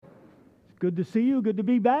Good to see you. Good to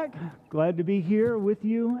be back. Glad to be here with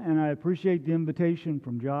you. And I appreciate the invitation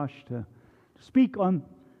from Josh to speak on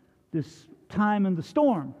this time in the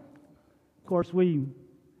storm. Of course, we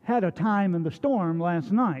had a time in the storm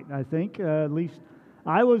last night, I think. At least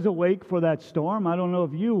I was awake for that storm. I don't know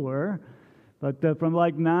if you were. But from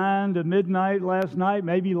like 9 to midnight last night,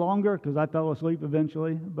 maybe longer, because I fell asleep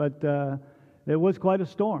eventually. But it was quite a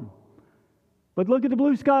storm. But look at the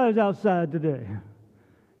blue skies outside today.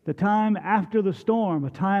 The time after the storm, a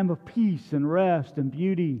time of peace and rest and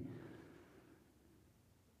beauty.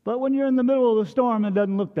 But when you're in the middle of the storm, it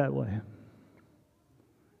doesn't look that way.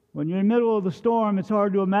 When you're in the middle of the storm, it's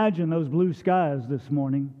hard to imagine those blue skies this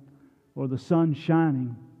morning or the sun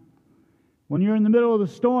shining. When you're in the middle of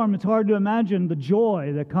the storm, it's hard to imagine the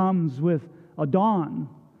joy that comes with a dawn,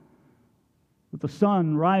 with the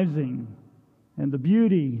sun rising and the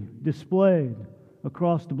beauty displayed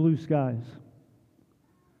across the blue skies.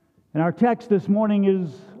 And our text this morning is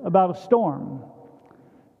about a storm.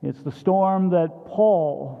 It's the storm that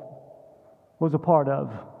Paul was a part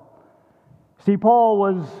of. See, Paul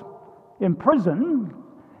was in prison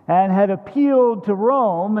and had appealed to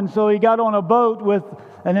Rome, and so he got on a boat with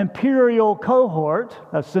an imperial cohort,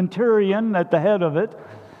 a centurion at the head of it,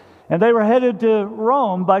 and they were headed to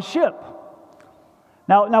Rome by ship.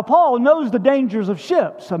 Now Paul knows the dangers of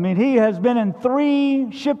ships. I mean, he has been in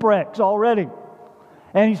 3 shipwrecks already.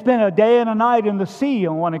 And he spent a day and a night in the sea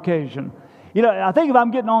on one occasion. You know, I think if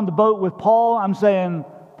I'm getting on the boat with Paul, I'm saying,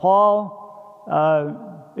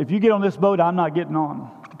 Paul, if you get on this boat, I'm not getting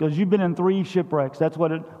on. Because you've been in 3 shipwrecks. That's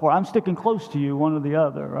what it, or I'm sticking close to you, one or the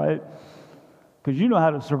other, right? Because you know how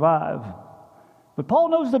to survive. But Paul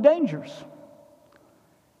knows the dangers.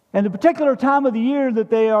 And the particular time of the year that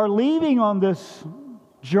they are leaving on this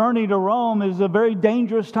journey to Rome is a very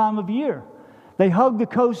dangerous time of year. They hug the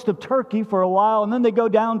coast of Turkey for a while, and then they go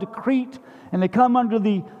down to Crete, and they come under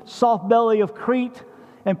the soft belly of Crete.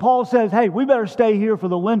 And Paul says, hey, we better stay here for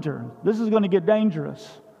the winter. This is going to get dangerous.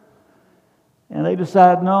 And they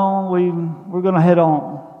decide, no, we're going to head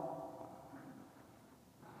on.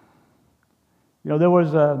 You know, there was,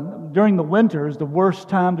 during the winters, the worst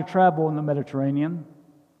time to travel in the Mediterranean.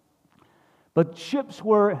 But ships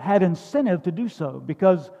had incentive to do so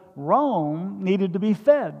because Rome needed to be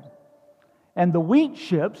fed. And the wheat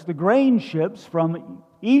ships, the grain ships from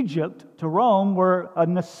Egypt to Rome were a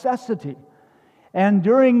necessity. And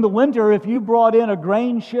during the winter, if you brought in a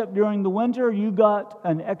grain ship during the winter, you got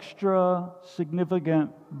an extra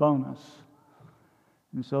significant bonus.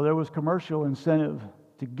 And so there was commercial incentive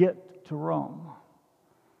to get to Rome.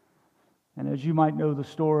 And as you might know the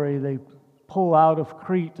story, they pull out of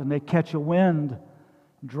Crete and they catch a wind,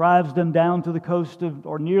 drives them down to the coast of,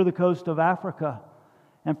 or near the coast of Africa.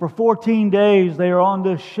 And for 14 days, they are on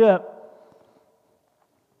this ship,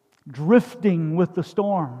 drifting with the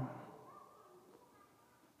storm.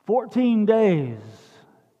 14 days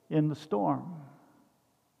in the storm.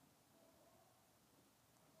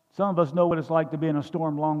 Some of us know what it's like to be in a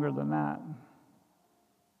storm longer than that.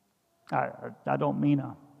 I don't mean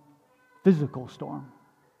a physical storm.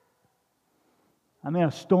 I mean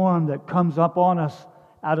a storm that comes up on us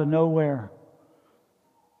out of nowhere.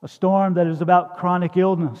 A storm that is about chronic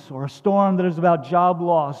illness, or a storm that is about job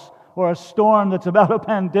loss, or a storm that's about a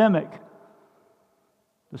pandemic.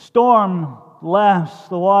 The storm lasts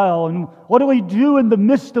a while, and what do we do in the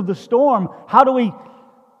midst of the storm? How do we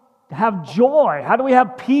have joy? How do we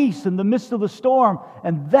have peace in the midst of the storm?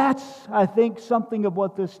 And that's, I think, something of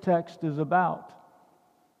what this text is about.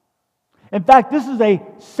 In fact, this is a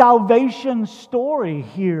salvation story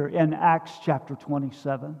here in Acts chapter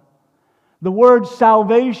 27. The word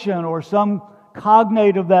salvation, or some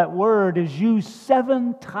cognate of that word, is used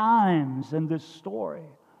 7 times in this story.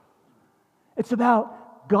 It's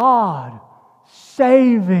about God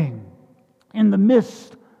saving in the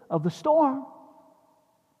midst of the storm.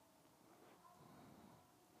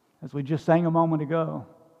 As we just sang a moment ago,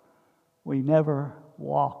 we never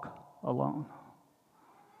walk alone.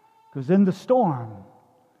 Because in the storm,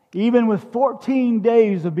 even with 14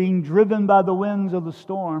 days of being driven by the winds of the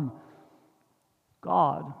storm,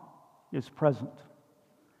 God is present.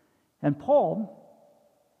 And Paul,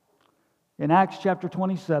 in Acts chapter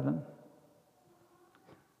 27,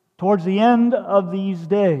 towards the end of these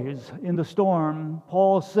days in the storm,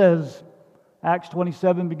 Paul says, Acts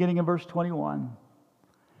 27, beginning in verse 21,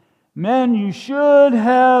 "Men, you should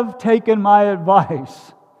have taken my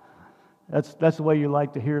advice." That's the way you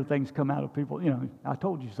like to hear things come out of people. You know, I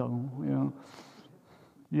told you so. You know,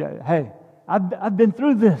 yeah. Hey, I've been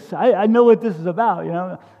through this. I know what this is about. You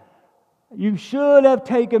know, you should have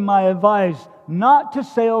taken my advice not to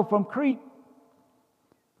sail from Crete.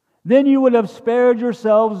 Then you would have spared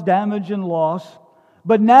yourselves damage and loss.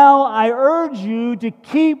 But now I urge you to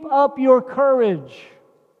keep up your courage,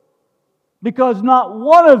 because not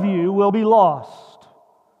one of you will be lost.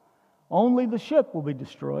 Only the ship will be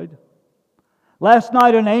destroyed. Last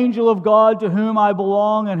night an angel of God to whom I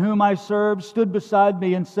belong and whom I serve stood beside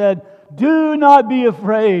me and said, "Do not be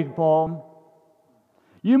afraid, Paul.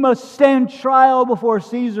 You must stand trial before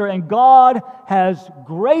Caesar, and God has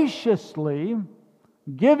graciously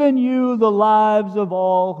given you the lives of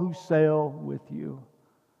all who sail with you.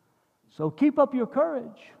 So keep up your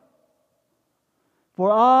courage.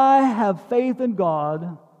 For I have faith in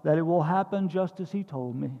God that it will happen just as He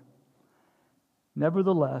told me.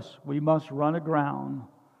 Nevertheless, we must run aground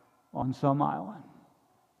on some island."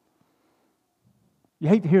 You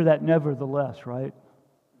hate to hear that nevertheless, right?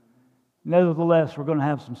 Nevertheless, we're going to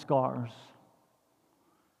have some scars.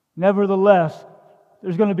 Nevertheless,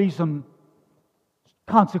 there's going to be some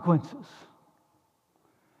consequences.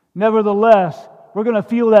 Nevertheless, we're going to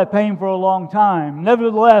feel that pain for a long time.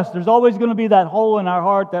 Nevertheless, there's always going to be that hole in our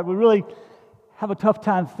heart that we really have a tough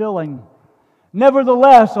time filling.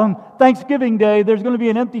 Nevertheless, on Thanksgiving Day, there's going to be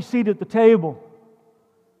an empty seat at the table.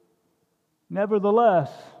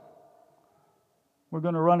 Nevertheless, we're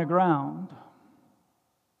going to run aground.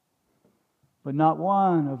 But not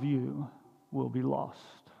one of you will be lost.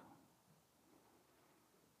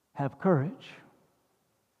 Have courage.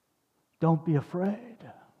 Don't be afraid.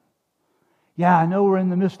 Yeah, I know we're in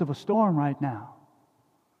the midst of a storm right now,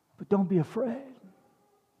 but don't be afraid.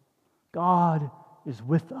 God is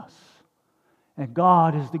with us, and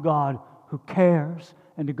God is the God who cares,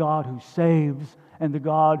 and the God who saves, and the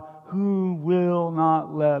God who will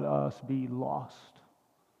not let us be lost,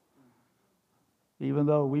 even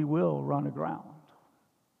though we will run aground.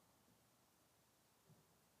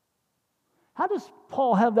 How does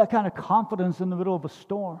Paul have that kind of confidence in the middle of a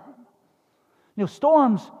storm? You know,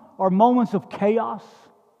 storms are moments of chaos,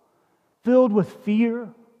 filled with fear.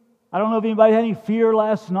 I don't know if anybody had any fear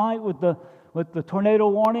last night with the tornado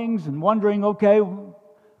warnings and wondering, okay,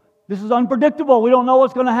 this is unpredictable. We don't know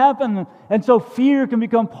what's going to happen. And so fear can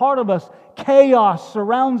become part of us. Chaos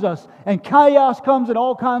surrounds us. And chaos comes in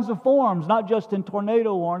all kinds of forms, not just in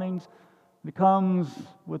tornado warnings. It comes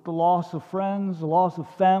with the loss of friends, the loss of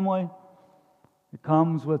family. It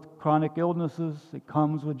comes with chronic illnesses. It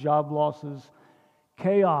comes with job losses.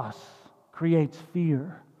 Chaos creates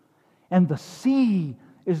fear. And the sea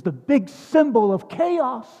is the big symbol of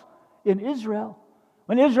chaos in Israel.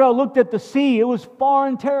 When Israel looked at the sea, it was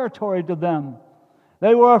foreign territory to them.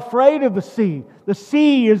 They were afraid of the sea. The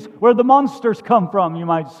sea is where the monsters come from, you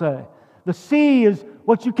might say. The sea is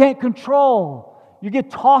what you can't control. You get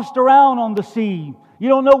tossed around on the sea. You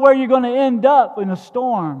don't know where you're going to end up in a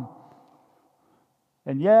storm.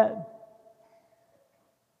 And yet,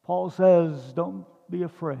 Paul says, don't be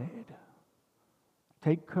afraid.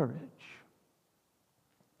 Take courage.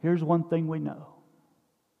 Here's one thing we know.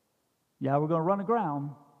 Yeah, we're going to run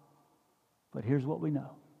aground, but here's what we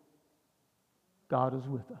know. God is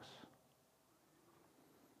with us.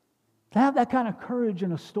 To have that kind of courage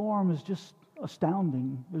in a storm is just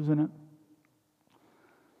astounding, isn't it?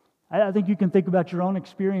 I think you can think about your own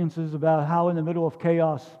experiences about how in the middle of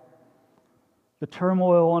chaos, the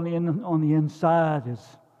turmoil on the inside is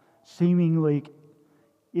seemingly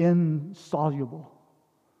insoluble.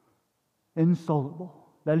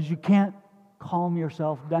 That is, you can't calm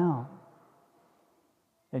yourself down.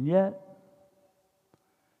 And yet,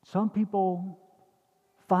 some people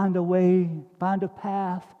find a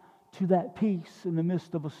path to that peace in the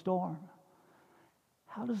midst of a storm.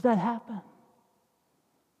 How does that happen?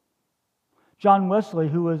 John Wesley,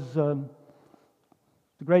 who was the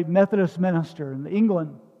great Methodist minister in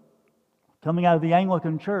England, coming out of the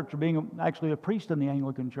Anglican Church, or being actually a priest in the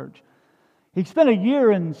Anglican Church, he spent a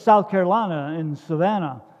year in South Carolina, in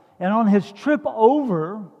Savannah, and on his trip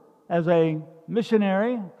over as a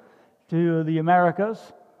missionary to the Americas,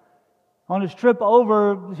 on his trip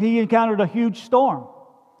over, he encountered a huge storm.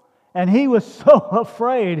 And he was so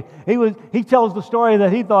afraid. He tells the story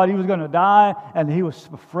that he thought he was going to die, and he was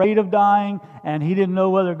afraid of dying, and he didn't know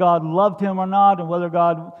whether God loved him or not, and whether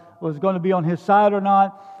God was going to be on his side or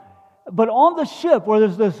not. But on the ship, where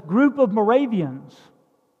there's this group of Moravians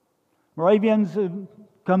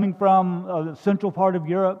coming from the central part of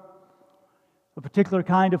Europe, a particular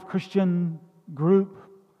kind of Christian group,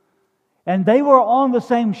 and they were on the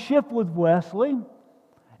same ship with Wesley.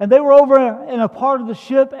 And they were over in a part of the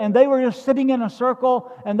ship, and they were just sitting in a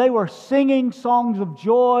circle, and they were singing songs of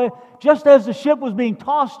joy, just as the ship was being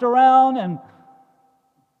tossed around and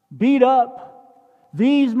beat up.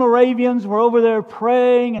 These Moravians were over there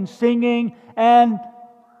praying and singing, and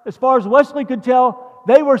as far as Wesley could tell,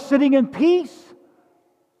 they were sitting in peace.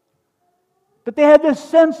 That they had this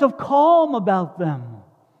sense of calm about them.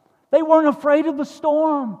 They weren't afraid of the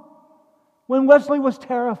storm when Wesley was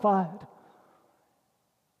terrified.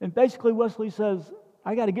 And basically Wesley says,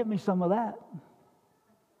 I got to get me some of that.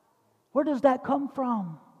 Where does that come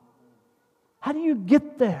from? How do you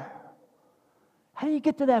get there? How do you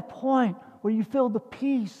get to that point where you feel the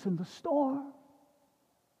peace in the storm?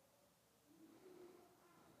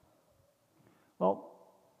 Well,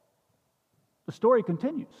 the story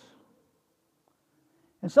continues.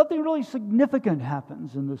 And something really significant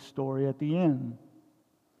happens in this story at the end.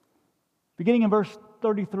 Beginning in verse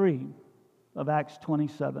 33 of Acts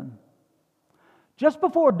 27. Just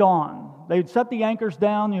before dawn, they'd set the anchors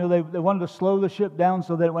down. They wanted to slow the ship down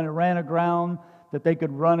so that when it ran aground, that they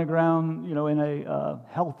could run aground, in a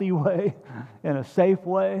healthy way, in a safe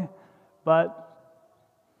way. But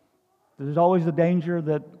there's always the danger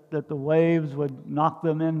that the waves would knock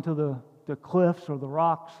them into the cliffs or the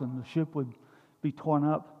rocks, and the ship would be torn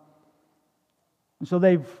up. And so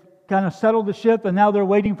they've kind of settled the ship, and now they're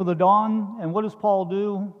waiting for the dawn. And what does Paul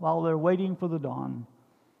do while they're waiting for the dawn?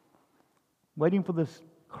 Waiting for this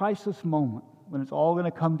crisis moment when it's all going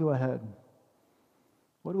to come to a head.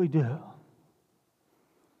 What do?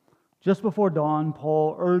 Just before dawn,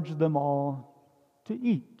 Paul urged them all to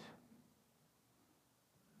eat.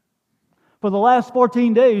 For the last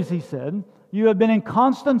 14 days, he said, you have been in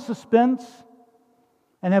constant suspense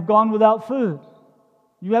and have gone without food.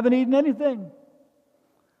 You haven't eaten anything.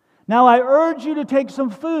 Now I urge you to take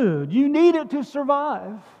some food. You need it to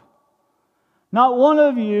survive. Not one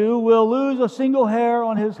of you will lose a single hair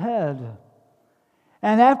on his head.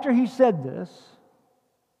 And after he said this,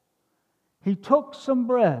 he took some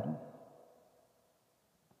bread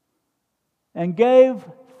and gave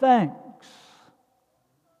thanks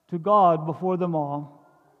to God before them all.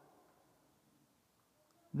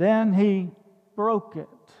 Then he broke it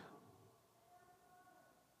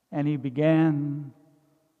and he began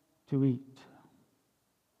to eat.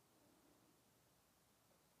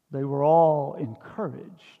 They were all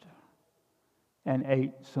encouraged and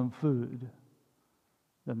ate some food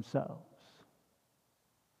themselves.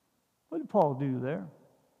 What did Paul do there?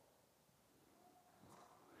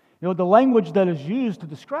 The language that is used to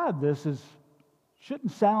describe this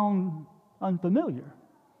shouldn't sound unfamiliar.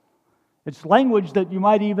 It's language that you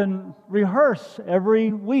might even rehearse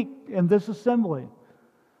every week in this assembly.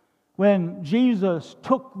 When Jesus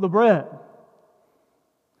took the bread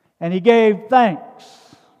and he gave thanks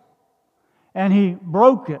and he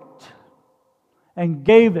broke it and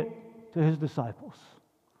gave it to his disciples.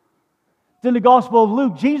 It's in the Gospel of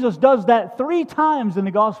Luke. Jesus does that 3 times in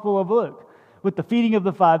the Gospel of Luke. With the feeding of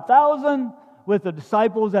the 5,000, with the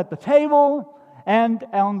disciples at the table, and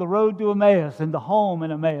on the road to Emmaus, in the home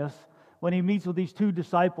in Emmaus, when he meets with these 2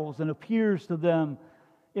 disciples and appears to them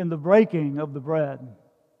in the breaking of the bread.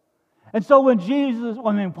 And so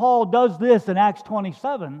when Paul does this in Acts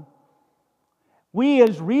 27, we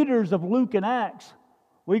as readers of Luke and Acts,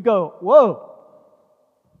 we go, whoa,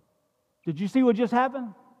 did you see what just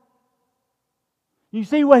happened? You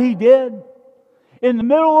see what he did? In the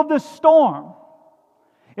middle of this storm,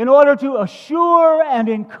 in order to assure and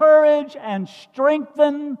encourage and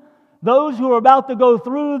strengthen those who are about to go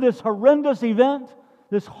through this horrendous event,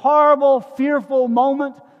 this horrible, fearful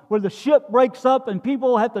moment where the ship breaks up and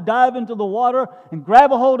people have to dive into the water and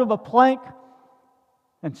grab a hold of a plank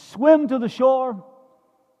and swim to the shore.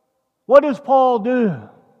 What does Paul do?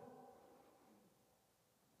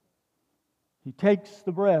 He takes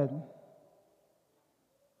the bread.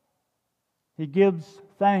 He gives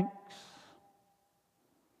thanks.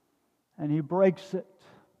 And he breaks it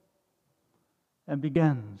and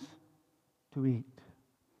begins to eat.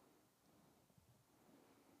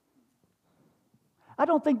 I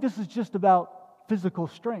don't think this is just about physical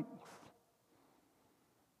strength.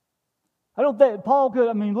 I don't think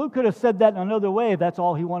Luke could have said that in another way if that's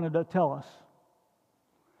all he wanted to tell us.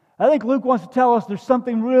 I think Luke wants to tell us there's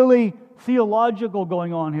something really theological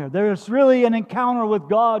going on here. There's really an encounter with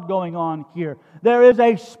God going on here. There is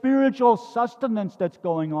a spiritual sustenance that's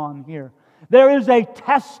going on here. There is a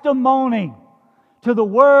testimony to the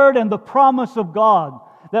Word and the promise of God.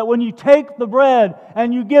 That when you take the bread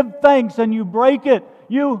and you give thanks and you break it,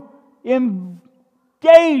 you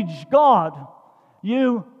engage God.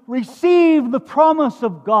 You receive the promise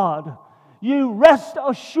of God. You rest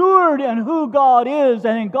assured in who God is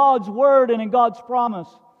and in God's Word and in God's promise.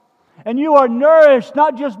 And you are nourished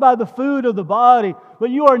not just by the food of the body, but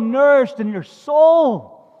you are nourished in your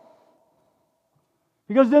soul.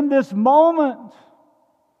 Because in this moment,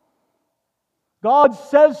 God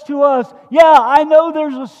says to us, yeah, I know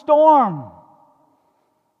there's a storm.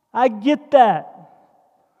 I get that.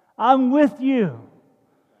 I'm with you.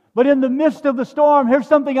 But in the midst of the storm, here's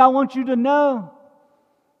something I want you to know.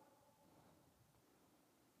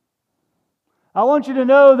 I want you to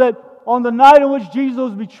know that on the night in which Jesus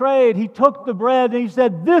was betrayed, He took the bread and He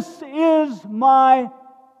said, "This is my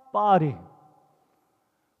body,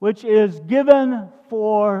 which is given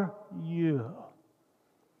for you.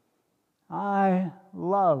 I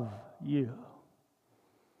love you.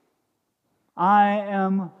 I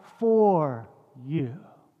am for you."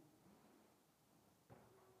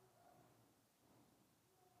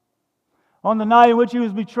 On the night in which He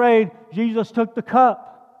was betrayed, Jesus took the cup.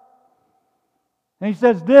 And He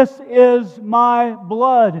says, "This is my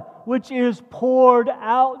blood, which is poured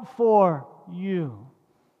out for you.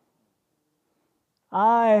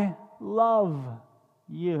 I love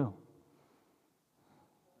you.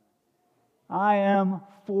 I am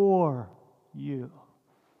for you.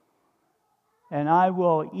 And I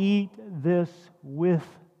will eat this with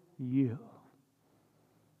you."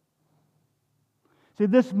 See,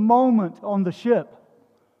 this moment on the ship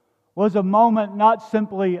was a moment not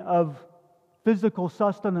simply of physical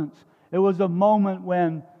sustenance. It was a moment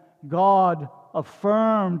when God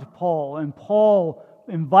affirmed Paul, and Paul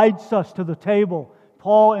invites us to the table.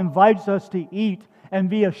 Paul invites us to eat and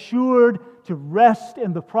be assured to rest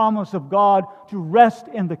in the promise of God, to rest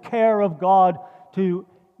in the care of God, to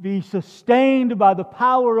be sustained by the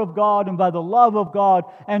power of God and by the love of God,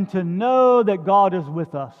 and to know that God is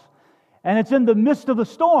with us. And it's in the midst of the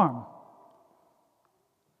storm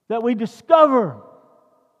that we discover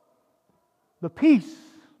the peace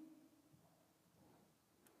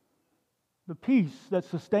that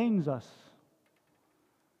sustains us,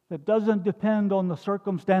 that doesn't depend on the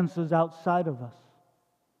circumstances outside of us.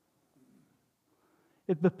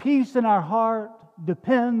 If the peace in our heart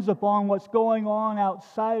depends upon what's going on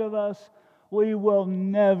outside of us, we will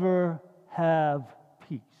never have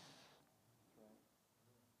peace.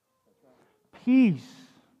 Peace,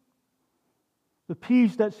 the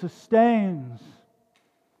peace that sustains,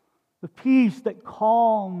 the peace that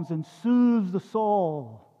calms and soothes the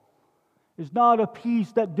soul, is not a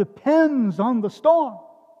peace that depends on the storm.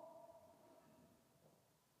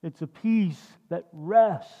 It's a peace that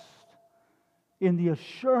rests in the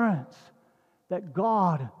assurance that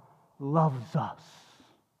God loves us.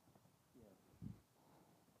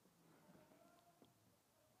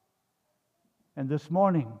 And this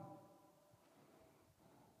morning,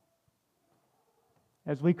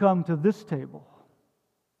 as we come to this table,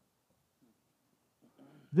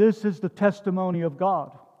 this is the testimony of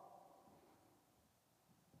God.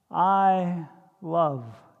 I love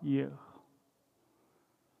you.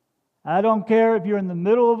 I don't care if you're in the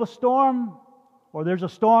middle of a storm, or there's a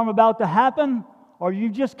storm about to happen, or you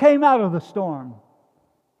just came out of the storm.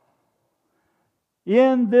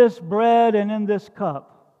 In this bread and in this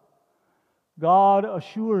cup, God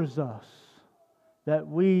assures us that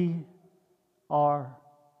we are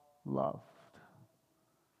loved.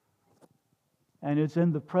 And it's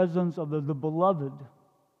in the presence of the beloved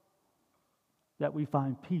that we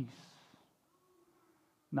find peace,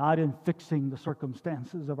 not in fixing the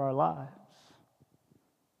circumstances of our lives,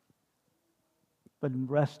 but in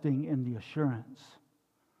resting in the assurance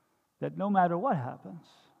that no matter what happens,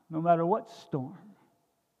 no matter what storm,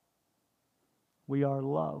 we are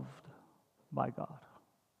loved by God.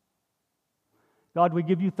 God, we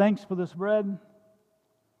give you thanks for this bread.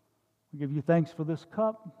 We give you thanks for this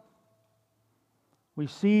cup. We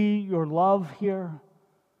see your love here.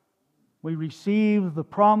 We receive the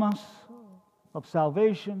promise of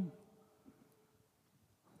salvation.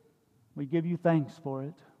 We give you thanks for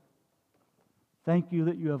it. Thank you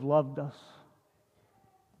that you have loved us.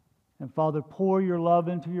 And Father, pour your love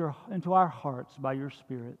into our hearts by your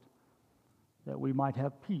Spirit, that we might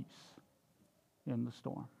have peace in the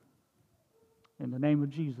storm. In the name of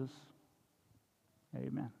Jesus,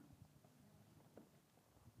 amen.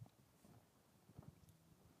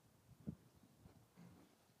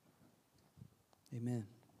 Amen.